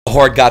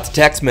Horde got the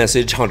text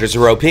message, hunters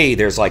are OP.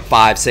 There's like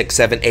 5, 6,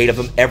 7, 8 of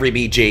them every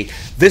BG.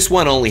 This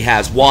one only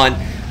has one.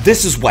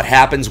 This is what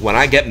happens when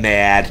I get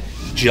mad.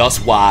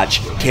 Just watch.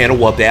 Can of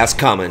whoop ass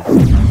coming.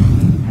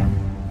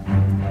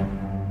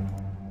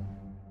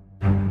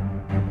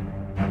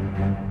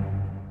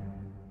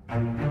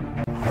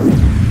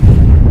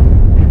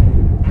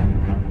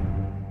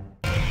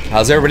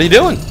 How's everybody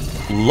doing?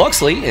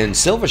 Luxeley in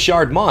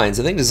Silvershard Mines.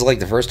 I think this is like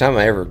the first time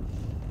I ever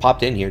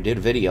popped in here, did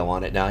a video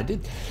on it. Now I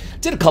did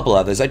a couple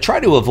others. I try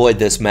to avoid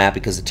this map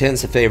because it tends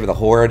to favor the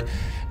Horde,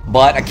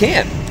 but I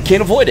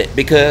can't avoid it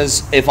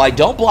because if I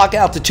don't block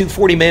out the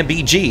 240-man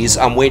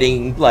BGs, I'm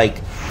waiting like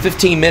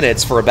 15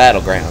 minutes for a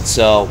battleground,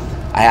 so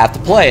I have to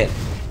play it.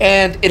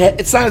 And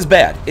it's not as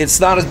bad. It's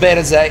not as bad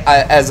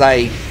as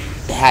I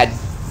had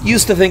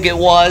used to think it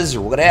was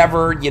or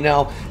whatever. You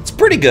know, it's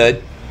pretty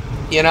good.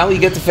 You know, you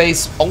get to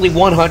face only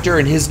one hunter,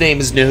 and his name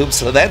is Noob,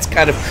 so that's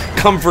kind of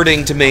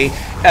comforting to me,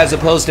 as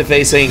opposed to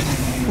facing,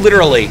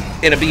 literally,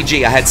 in a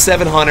BG, I had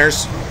 7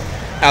 hunters.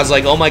 I was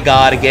like, oh my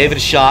god, I gave it a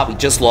shot, we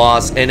just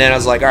lost, and then I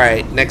was like,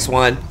 alright, next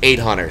one, 8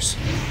 hunters.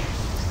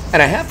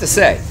 And I have to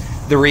say,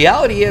 the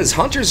reality is,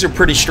 hunters are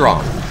pretty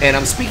strong, and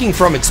I'm speaking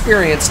from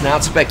experience,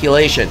 not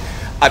speculation.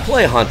 I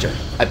play a hunter.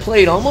 I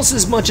played almost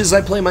as much as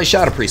I play my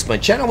Shadow Priest. My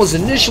channel was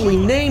initially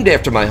named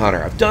after my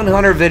hunter. I've done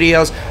hunter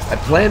videos, I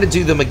plan to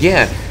do them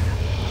again.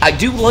 I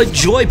do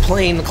enjoy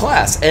playing the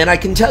class, and I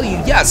can tell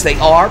you, yes, they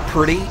are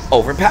pretty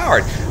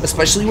overpowered,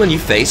 especially when you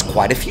face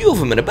quite a few of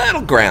them in a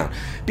battleground,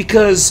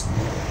 because,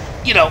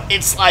 you know,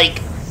 it's like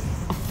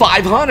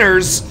 5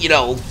 hunters, you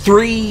know,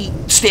 3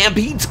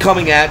 stampedes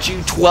coming at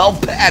you,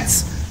 12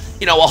 pets,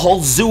 you know, a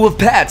whole zoo of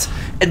pets,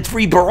 and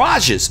 3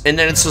 barrages, and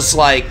then it's just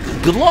like,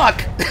 good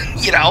luck,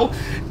 you know,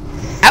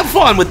 have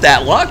fun with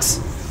that, Lux.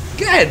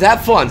 Go ahead,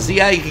 have fun, see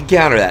how you can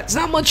counter that. There's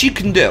not much you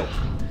can do.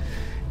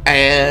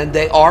 And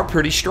they are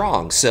pretty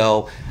strong,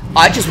 so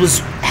I just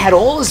had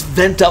all this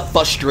pent up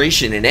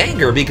frustration and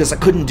anger because I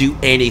couldn't do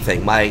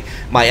anything. My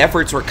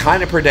efforts were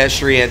kind of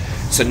pedestrian,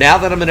 so now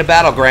that I'm in a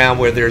battleground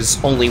where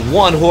there's only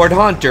one Horde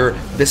hunter,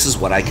 this is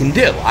what I can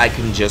do. I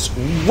can just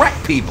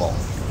wreck people.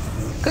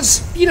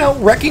 Because, you know,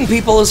 wrecking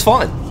people is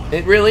fun.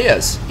 It really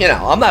is. You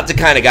know, I'm not the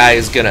kind of guy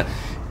who's gonna,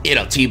 you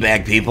know,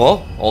 teabag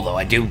people, although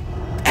I do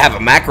have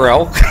a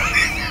macro.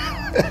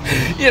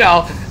 You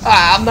know,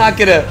 I'm not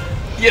gonna,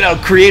 you know,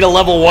 create a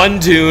level 1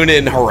 tune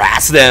and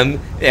harass them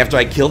after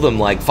I kill them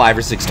like 5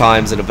 or 6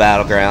 times in a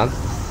battleground.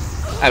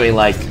 I mean,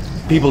 like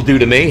people do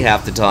to me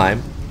half the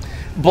time.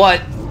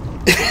 But,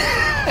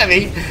 I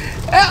mean,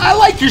 I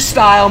like your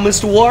style,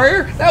 Mr.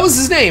 Warrior. That was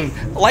his name.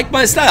 I like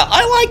my style.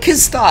 I like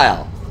his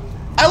style.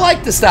 I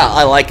like the style.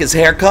 I like his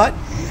haircut.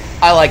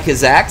 I like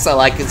his axe. I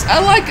like it.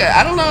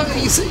 I don't know.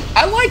 You see,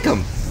 I like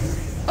him.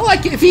 I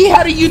like it. If he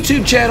had a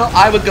YouTube channel,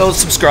 I would go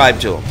subscribe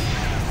to him.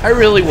 I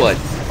really would.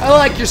 I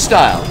like your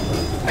style.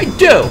 I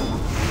do.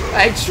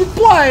 Thanks for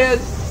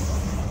playing.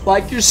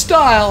 Like your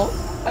style.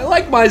 I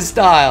like my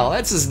style.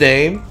 That's his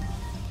name.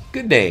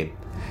 Good name.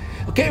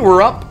 Okay,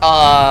 we're up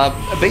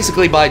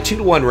basically by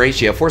 2-to-1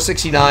 ratio.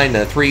 469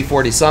 to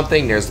 340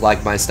 something. There's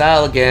like my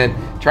style again.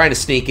 Trying to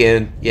sneak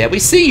in. Yeah, we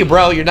see you,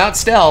 bro. You're not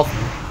stealth.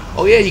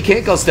 Oh yeah, you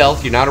can't go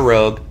stealth. You're not a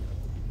rogue.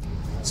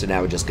 So now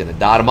we're just gonna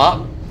dot him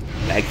up.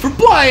 Thanks for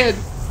playing.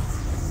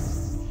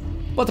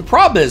 But the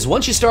problem is,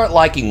 once you start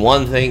liking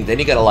one thing, then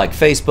you gotta like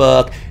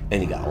Facebook,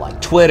 and you gotta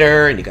like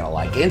Twitter, and you gotta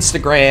like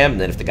Instagram,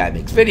 and then if the guy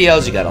makes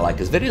videos, you gotta like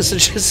his videos. So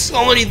there's just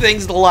so many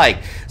things to like.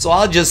 So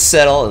I'll just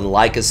settle and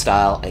like his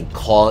style and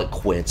call it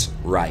quits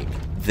right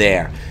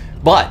there.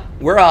 But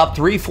we're up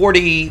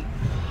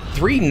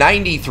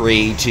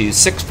 393 to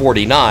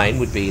 649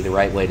 would be the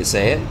right way to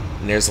say it.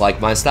 And there's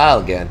like my style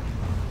again.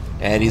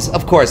 And he's,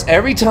 of course,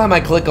 every time I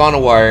click on a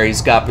warrior,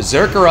 he's got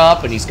Berserker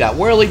up, and he's got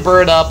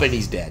Whirlybird up, and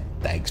he's dead.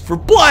 Thanks for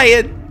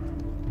playing.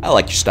 I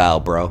like your style,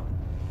 bro.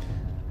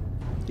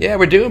 Yeah,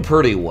 we're doing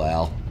pretty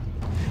well.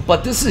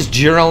 But this is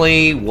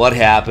generally what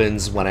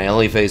happens when I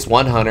only face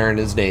one hunter, and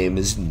his name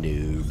is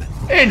Noob.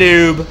 Hey,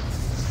 Noob.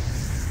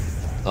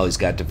 Oh, he's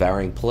got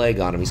Devouring Plague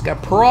on him. He's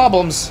got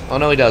problems. Oh,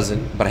 no, he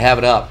doesn't. But I have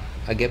it up.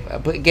 I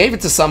gave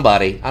it to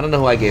somebody. I don't know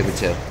who I gave it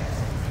to.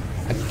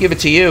 I can give it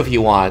to you if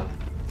you want.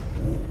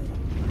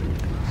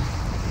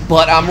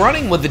 But I'm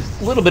running with a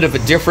little bit of a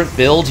different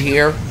build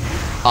here.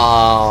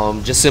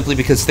 Just simply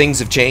because things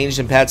have changed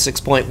in patch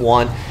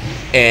 6.1,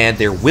 and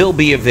there will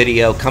be a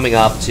video coming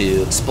up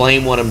to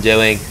explain what I'm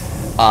doing.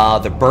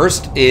 The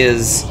burst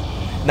is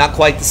not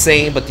quite the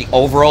same, but the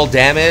overall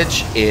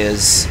damage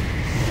is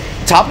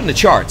topping the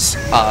charts,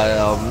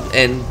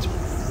 and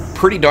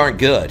pretty darn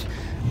good.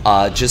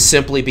 Just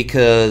simply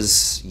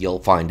because you'll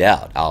find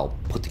out. I'll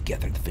put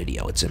together the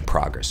video. It's in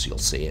progress. You'll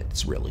see it.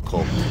 It's really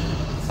cool.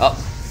 Oh,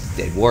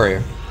 dead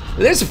warrior.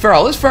 There's a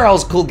feral. This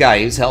feral's a cool guy.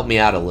 He's helped me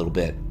out a little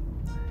bit.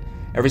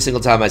 Every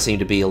single time I seem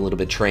to be a little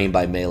bit trained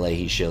by melee,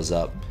 he shows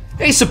up.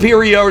 Hey,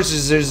 Superiors!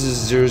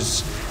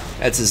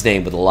 That's his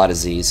name with a lot of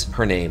Z's.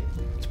 Her name.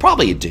 It's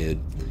probably a dude.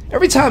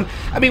 Every time,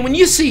 I mean, when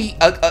you see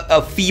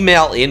a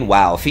female in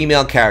WoW, a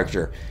female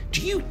character,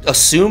 do you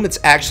assume it's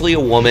actually a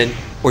woman,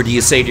 or do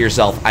you say to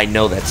yourself, I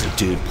know that's a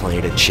dude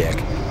playing a chick?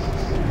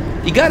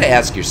 You gotta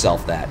ask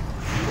yourself that.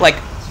 Like,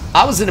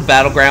 I was in a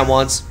battleground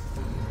once.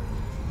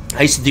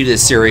 I used to do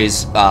this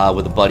series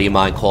with a buddy of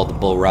mine called the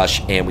Bull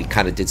Rush, and we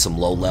kind of did some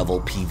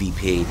low-level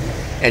PvP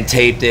and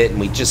taped it, and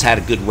we just had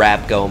a good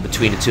rap going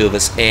between the two of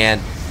us.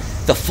 And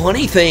the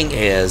funny thing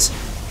is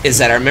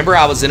that I remember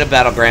I was in a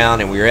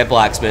battleground, and we were at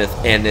Blacksmith,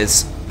 and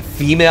this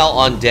female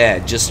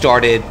undead just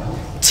started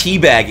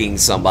teabagging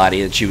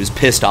somebody that she was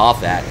pissed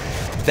off at,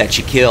 that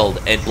she killed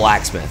at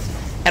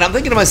Blacksmith. And I'm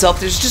thinking to myself,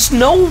 there's just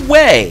no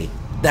way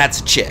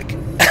that's a chick.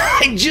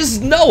 I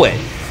just know it.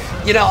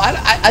 You know,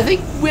 I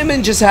think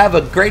women just have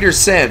a greater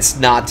sense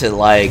not to,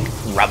 like,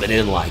 rub it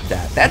in like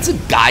that. That's a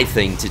guy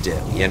thing to do,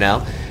 you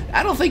know?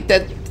 I don't think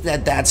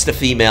that's the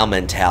female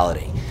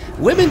mentality.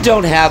 Women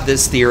don't have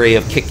this theory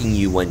of kicking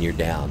you when you're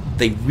down.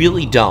 They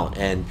really don't.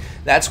 And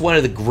that's one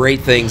of the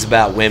great things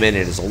about women,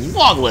 and it's a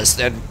long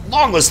list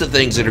of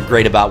things that are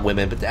great about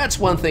women, but that's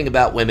one thing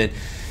about women.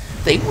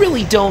 They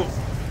really don't,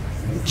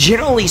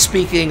 generally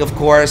speaking, of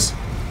course,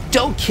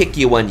 don't kick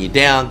you when you're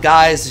down.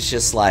 Guys, it's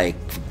just like,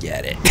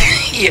 forget it.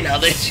 You know,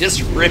 they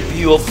just rip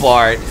you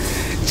apart.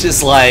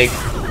 Just like,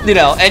 you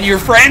know, and your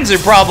friends are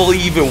probably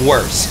even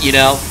worse, you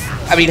know?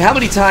 I mean, how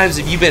many times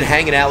have you been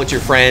hanging out with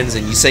your friends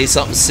and you say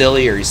something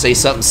silly or you say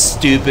something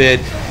stupid,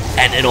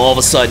 and then all of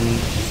a sudden,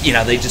 you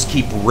know, they just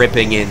keep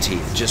ripping into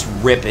you. Just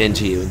rip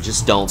into you and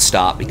just don't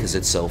stop because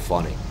it's so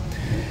funny.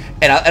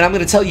 And I'm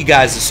going to tell you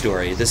guys a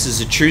story. This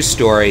is a true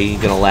story.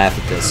 You're going to laugh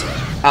at this.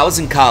 I was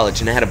in college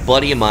and I had a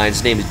buddy of mine.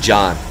 His name is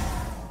John.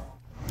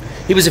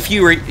 He was a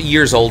few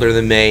years older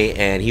than me,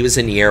 and he was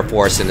in the Air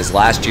Force in his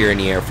last year in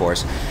the Air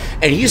Force.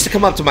 And he used to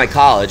come up to my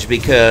college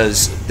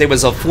because there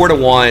was a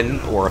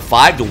 4-to-1 or a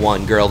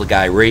 5-to-1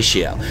 girl-to-guy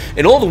ratio.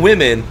 And all the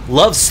women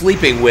loved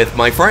sleeping with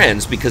my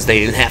friends because they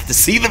didn't have to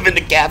see them in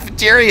the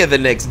cafeteria the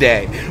next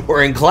day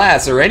or in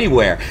class or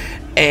anywhere.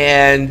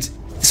 And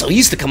so he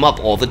used to come up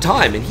all the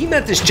time. And he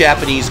met this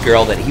Japanese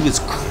girl that he was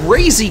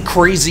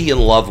crazy in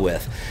love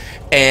with.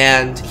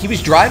 And he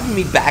was driving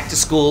me back to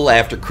school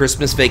after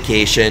Christmas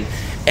vacation,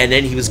 and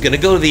then he was going to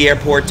go to the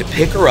airport to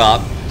pick her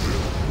up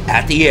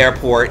at the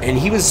airport, and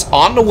he was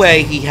on the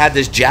way. He had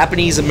this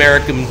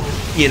Japanese-American,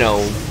 you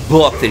know,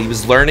 book that he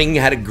was learning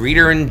how to greet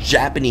her in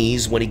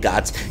Japanese when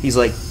he's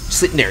like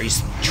sitting there,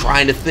 he's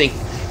trying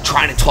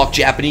to talk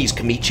Japanese,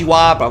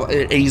 konnichiwa,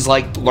 and he's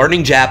like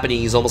learning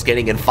Japanese, almost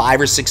getting in 5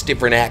 or 6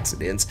 different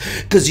accidents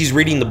because he's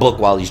reading the book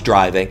while he's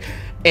driving.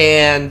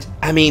 And,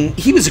 I mean,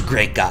 he was a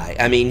great guy.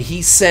 I mean,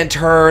 he sent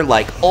her,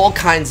 like, all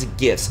kinds of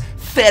gifts.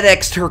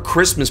 FedExed her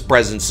Christmas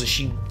presents so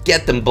she'd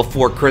get them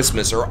before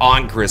Christmas or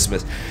on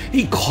Christmas.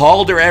 He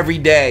called her every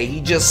day.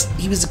 He was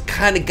the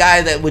kind of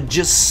guy that would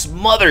just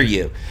smother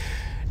you.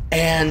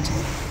 And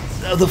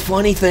the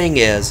funny thing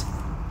is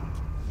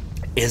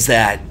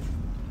that,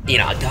 you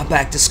know, I got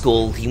back to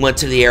school. He went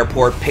to the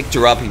airport, picked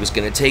her up. He was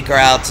going to take her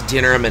out to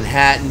dinner in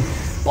Manhattan,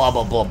 blah,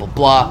 blah, blah, blah,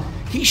 blah.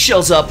 He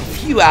shows up a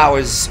few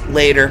hours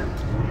later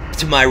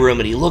to my room,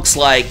 and he looks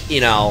like,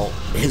 you know,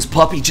 his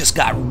puppy just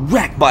got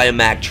wrecked by a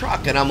Mack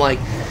truck. And I'm like,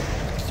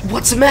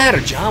 what's the matter,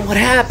 John? What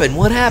happened?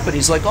 What happened?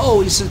 He's like, oh,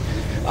 he said,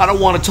 I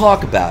don't want to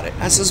talk about it.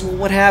 I says, well,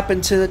 what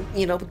happened to,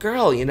 you know, the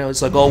girl? You know,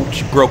 he's like, oh,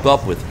 she broke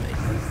up with me.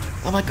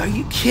 I'm like, are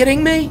you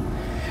kidding me?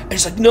 And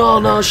he's like,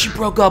 no, she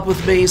broke up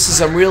with me. He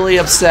says, I'm really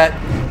upset.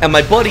 And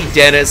my buddy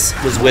Dennis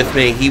was with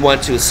me. He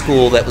went to a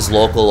school that was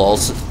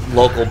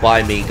local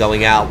by me,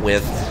 going out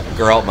with a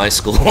girl at my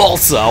school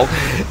also.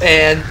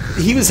 And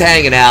he was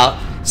hanging out.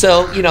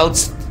 So, you know,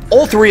 it's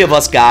all 3 of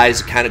us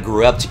guys kind of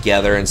grew up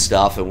together and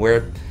stuff, and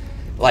we're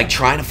like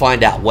trying to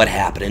find out what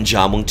happened, and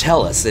John won't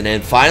tell us. And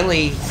then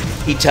finally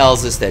he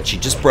tells us that she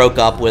just broke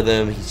up with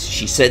him.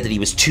 She said that he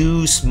was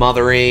too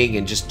smothering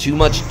and just too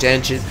much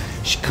attention.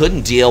 She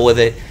couldn't deal with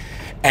it.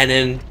 And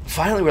then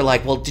finally we're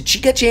like, well, did she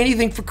get you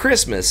anything for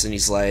Christmas? And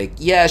he's like,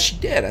 yeah, she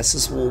did. I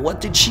says, well,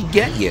 what did she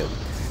get you?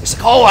 He's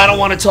like, oh, I don't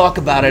want to talk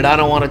about it. I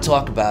don't want to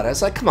talk about it. I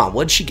was like, come on,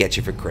 what did she get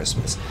you for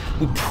Christmas?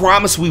 We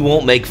promise we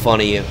won't make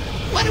fun of you.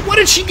 What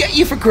did she get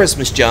you for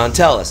Christmas, John?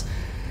 Tell us.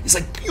 He's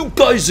like, you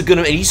guys are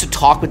gonna, and he used to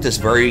talk with this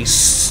very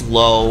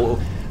slow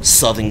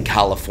Southern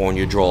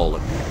California drawl.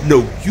 Like,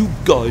 no, you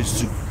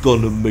guys are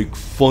gonna make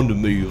fun of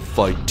me if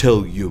I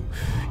tell you.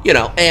 You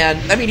know,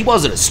 and I mean, he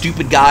wasn't a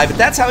stupid guy, but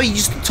that's how he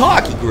used to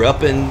talk. He grew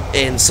up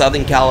in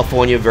Southern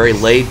California, very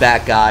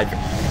laid-back guy,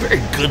 very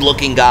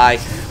good-looking guy,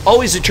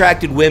 always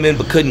attracted women,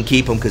 but couldn't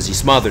keep them because he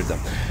smothered them.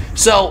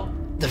 So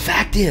the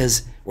fact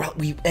is, well,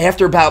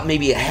 after about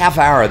maybe a half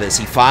hour of this,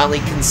 he finally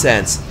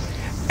consents,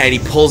 and he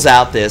pulls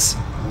out this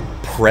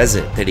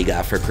present that he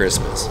got for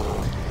Christmas,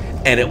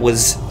 and it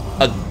was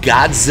a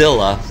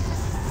Godzilla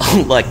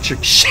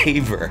electric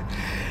shaver,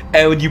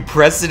 and when you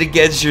press it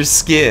against your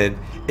skin,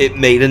 it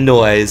made a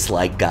noise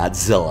like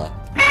Godzilla.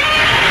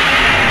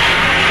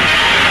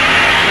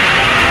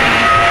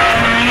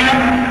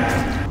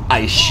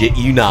 I shit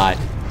you not,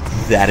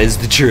 that is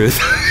the truth.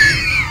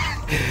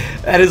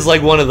 That is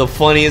like one of the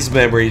funniest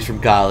memories from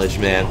college,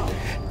 man.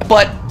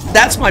 But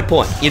that's my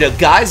point. You know,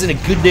 guys in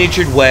a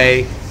good-natured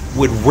way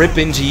would rip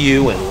into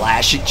you and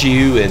lash at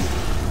you and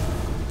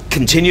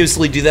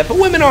continuously do that. But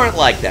women aren't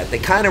like that. They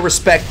kind of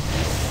respect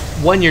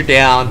when you're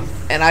down,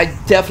 and I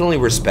definitely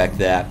respect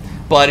that.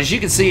 But as you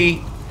can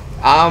see,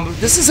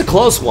 this is a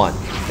close one.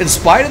 In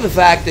spite of the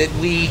fact that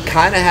we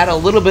kind of had a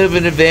little bit of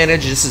an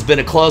advantage, this has been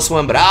a close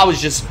one, but I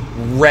was just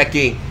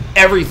wrecking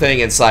everything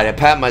inside. I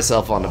pat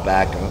myself on the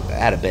back. I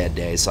had a bad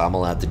day, so I'm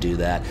allowed to do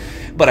that.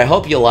 But I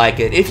hope you like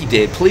it. If you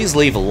did, please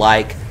leave a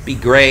like. Be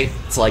great.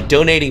 It's like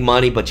donating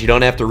money, but you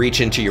don't have to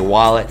reach into your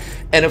wallet.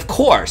 And of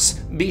course,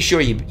 be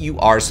sure you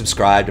are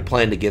subscribed. I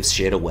plan to give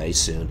shit away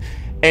soon.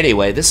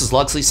 Anyway, this is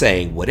Luxeley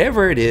saying,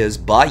 whatever it is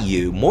by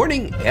you,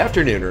 morning,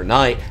 afternoon, or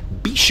night,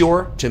 be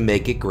sure to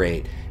make it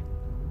great.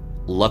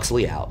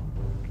 Luxeley out.